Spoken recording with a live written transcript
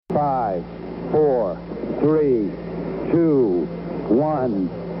5, 4, 3, 2,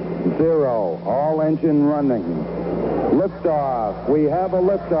 1, 0. All engine running. Liftoff. We have a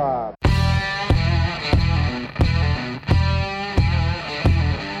liftoff.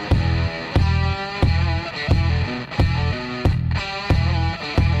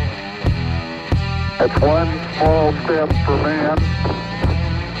 It's one small step for man,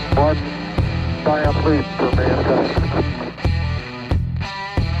 one giant leap for mankind.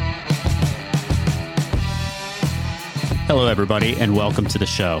 Hello, everybody, and welcome to the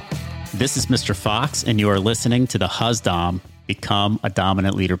show. This is Mr. Fox, and you are listening to the HDOM Become a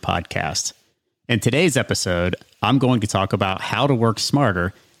Dominant Leader podcast. In today's episode, I'm going to talk about how to work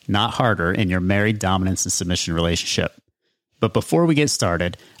smarter, not harder, in your married dominance and submission relationship. But before we get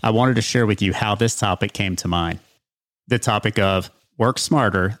started, I wanted to share with you how this topic came to mind. The topic of work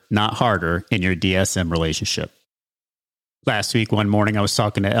smarter, not harder in your DSM relationship. Last week, one morning, I was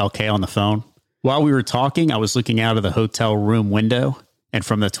talking to LK on the phone. While we were talking, I was looking out of the hotel room window, and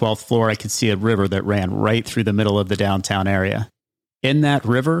from the 12th floor, I could see a river that ran right through the middle of the downtown area. In that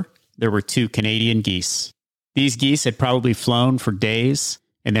river, there were 2 Canadian geese. These geese had probably flown for days,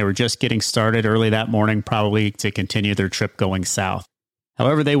 and they were just getting started early that morning, probably to continue their trip going south.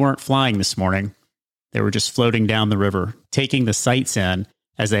 However, they weren't flying this morning. They were just floating down the river, taking the sights in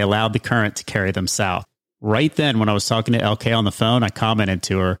as they allowed the current to carry them south. Right then, when I was talking to LK on the phone, I commented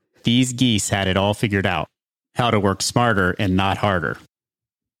to her, these geese had it all figured out, how to work smarter and not harder.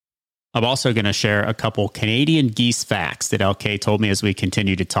 I'm also going to share a couple Canadian geese facts that LK told me as we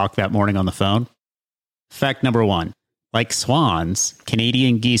continued to talk that morning on the phone. Fact number 1. Like swans,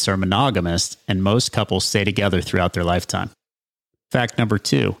 Canadian geese are monogamous, and most couples stay together throughout their lifetime. Fact number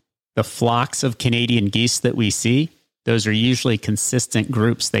 2, the flocks of Canadian geese that we see, those are usually consistent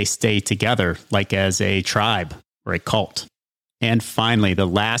groups. They stay together like as a tribe or a cult. And finally, the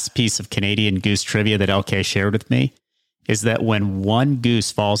last piece of Canadian goose trivia that LK shared with me is that when one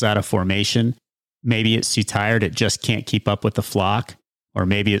goose falls out of formation, maybe it's too tired, it just can't keep up with the flock, or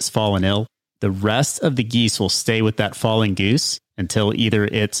maybe it's fallen ill, the rest of the geese will stay with that falling goose until either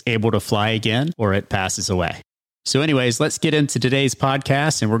it's able to fly again or it passes away. So anyways, let's get into today's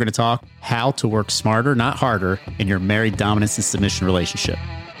podcast, and we're going to talk how to work smarter, not harder, in your married dominance and submission relationship.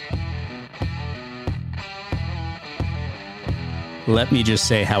 Let me just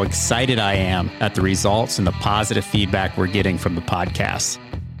say how excited I am at the results and the positive feedback we're getting from the podcast.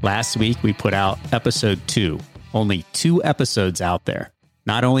 Last week, we put out episode 2, only 2 episodes out there.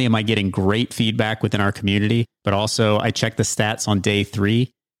 Not only am I getting great feedback within our community, but also I checked the stats on day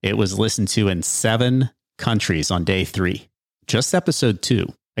 3. It was listened to in 7 countries on day 3. Just episode 2.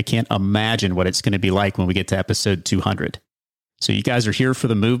 I can't imagine what it's going to be like when we get to episode 200. So you guys are here for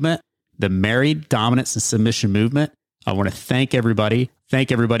the movement, the married dominance and submission movement. I want to thank everybody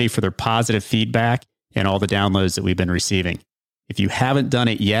for their positive feedback and all the downloads that we've been receiving. If you haven't done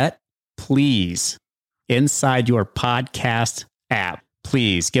it yet, please, inside your podcast app,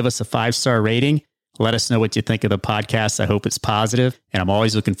 please give us a 5-star rating. Let us know what you think of the podcast. I hope it's positive, and I'm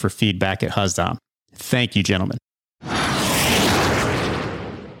always looking for feedback at HDOM. Thank you, gentlemen.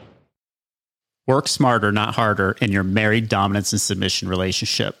 Work smarter, not harder, in your married dominance and submission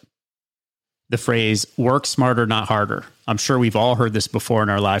relationship. The phrase, work smarter, not harder. I'm sure we've all heard this before in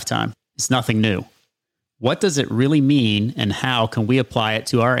our lifetime. It's nothing new. What does it really mean, and how can we apply it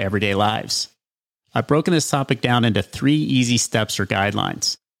to our everyday lives? I've broken this topic down into 3 easy steps or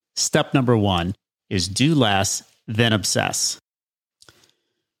guidelines. Step number 1 is do less, then obsess.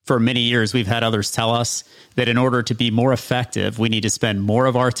 For many years, we've had others tell us that in order to be more effective, we need to spend more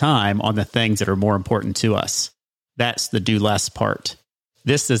of our time on the things that are more important to us. That's the do less part.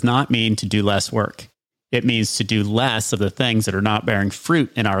 This does not mean to do less work. It means to do less of the things that are not bearing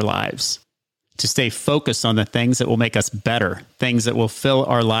fruit in our lives. To stay focused on the things that will make us better, things that will fill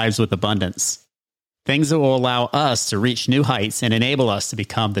our lives with abundance. Things that will allow us to reach new heights and enable us to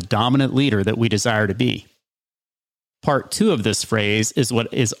become the dominant leader that we desire to be. Part 2 of this phrase is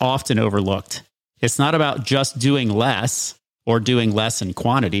what is often overlooked. It's not about just doing less or doing less in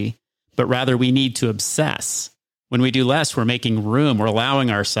quantity, but rather we need to obsess. When we do less, we're making room, we're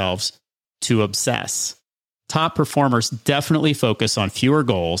allowing ourselves to obsess. Top performers definitely focus on fewer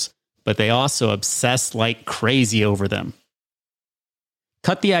goals, but they also obsess like crazy over them.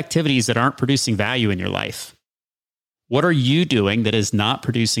 Cut the activities that aren't producing value in your life. What are you doing that is not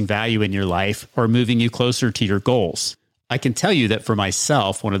producing value in your life or moving you closer to your goals? I can tell you that for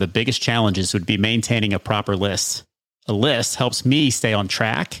myself, one of the biggest challenges would be maintaining a proper list. A list helps me stay on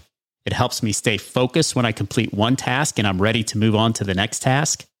track. It helps me stay focused when I complete one task and I'm ready to move on to the next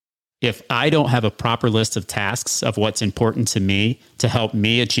task. If I don't have a proper list of tasks of what's important to me to help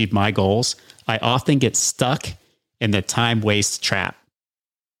me achieve my goals, I often get stuck in the time waste trap.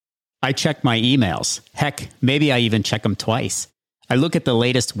 I check my emails. Heck, maybe I even check them twice. I look at the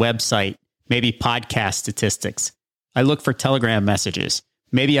latest website, maybe podcast statistics. I look for Telegram messages.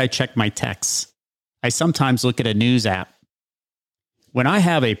 Maybe I check my texts. I sometimes look at a news app. When I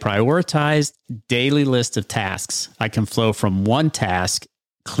have a prioritized daily list of tasks, I can flow from one task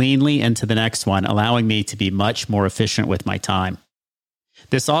cleanly into the next one, allowing me to be much more efficient with my time.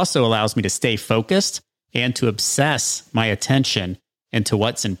 This also allows me to stay focused and to obsess my attention into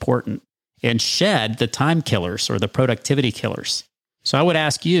what's important and shed the time killers or the productivity killers. So I would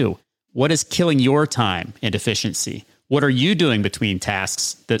ask you, what is killing your time and efficiency? What are you doing between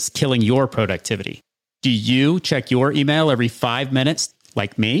tasks that's killing your productivity? Do you check your email every 5 minutes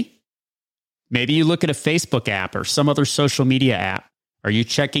like me? Maybe you look at a Facebook app or some other social media app. Are you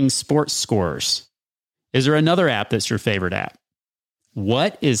checking sports scores? Is there another app that's your favorite app?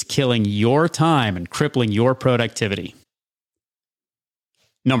 What is killing your time and crippling your productivity?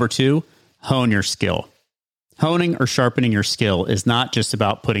 Number 2, hone your skill. Honing or sharpening your skill is not just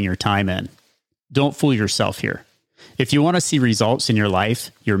about putting your time in. Don't fool yourself here. If you want to see results in your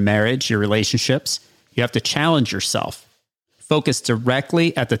life, your marriage, your relationships, you have to challenge yourself. Focus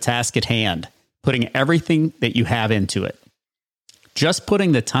directly at the task at hand, putting everything that you have into it. Just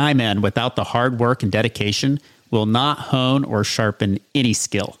putting the time in without the hard work and dedication will not hone or sharpen any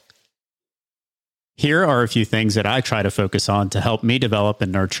skill. Here are a few things that I try to focus on to help me develop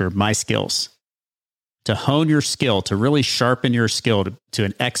and nurture my skills. To hone your skill, to really sharpen your skill to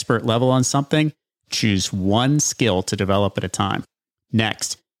an expert level on something, choose one skill to develop at a time.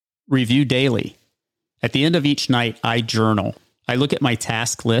 Next, review daily. At the end of each night, I journal. I look at my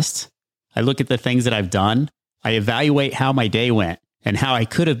task list. I look at the things that I've done. I evaluate how my day went and how I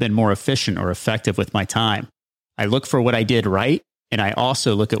could have been more efficient or effective with my time. I look for what I did right, and I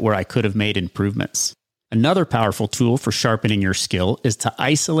also look at where I could have made improvements. Another powerful tool for sharpening your skill is to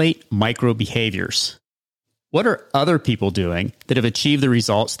isolate micro behaviors. What are other people doing that have achieved the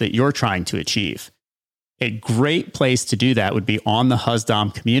results that you're trying to achieve? A great place to do that would be on the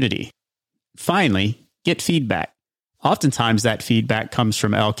HUSDOM community. Finally, get feedback. Oftentimes that feedback comes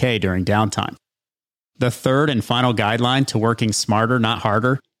from LK during downtime. The third and final guideline to working smarter, not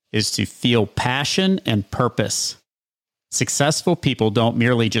harder, is to feel passion and purpose. Successful people don't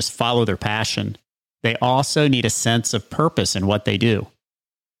merely just follow their passion. They also need a sense of purpose in what they do.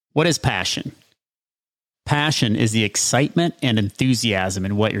 What is passion? Passion is the excitement and enthusiasm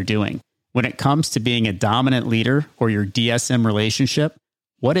in what you're doing. When it comes to being a dominant leader or your DSM relationship,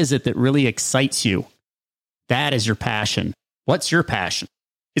 what is it that really excites you? That is your passion. What's your passion?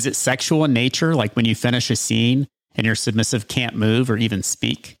 Is it sexual in nature, like when you finish a scene and your submissive can't move or even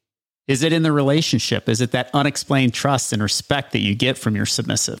speak? Is it in the relationship? Is it that unexplained trust and respect that you get from your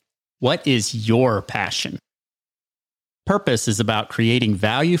submissive? What is your passion? Purpose is about creating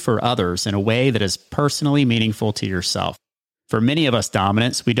value for others in a way that is personally meaningful to yourself. For many of us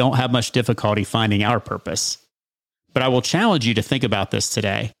dominants, we don't have much difficulty finding our purpose. But I will challenge you to think about this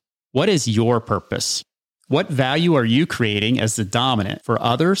today. What is your purpose? What value are you creating as the dominant for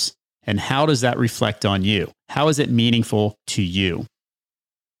others? And how does that reflect on you? How is it meaningful to you?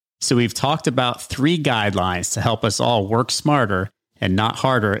 So we've talked about 3 guidelines to help us all work smarter and not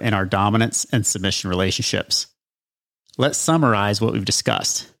harder in our dominance and submission relationships. Let's summarize what we've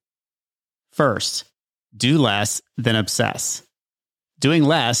discussed. First, do less than obsess. Doing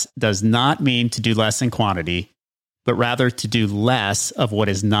less does not mean to do less in quantity, but rather to do less of what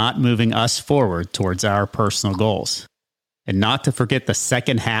is not moving us forward towards our personal goals. And not to forget the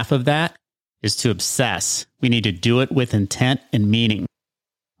second half of that is to obsess. We need to do it with intent and meaning.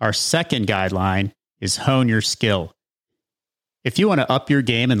 Our second guideline is hone your skill. If you want to up your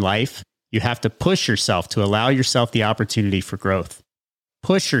game in life, you have to push yourself to allow yourself the opportunity for growth.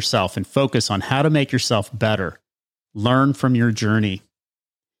 Push yourself and focus on how to make yourself better. Learn from your journey.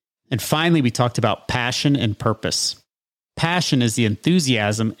 And finally, we talked about passion and purpose. Passion is the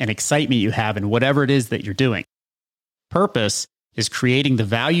enthusiasm and excitement you have in whatever it is that you're doing. Purpose is creating the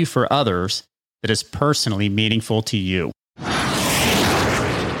value for others that is personally meaningful to you.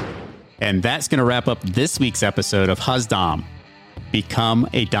 And that's going to wrap up this week's episode of HUSDOM, Become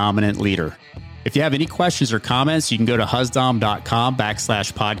a Dominant Leader. If you have any questions or comments, you can go to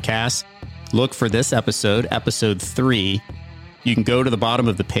husdom.com/podcast. Look for this episode, episode 3. You can go to the bottom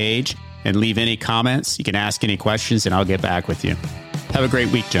of the page and leave any comments. You can ask any questions and I'll get back with you. Have a great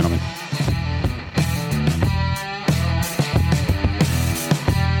week, gentlemen.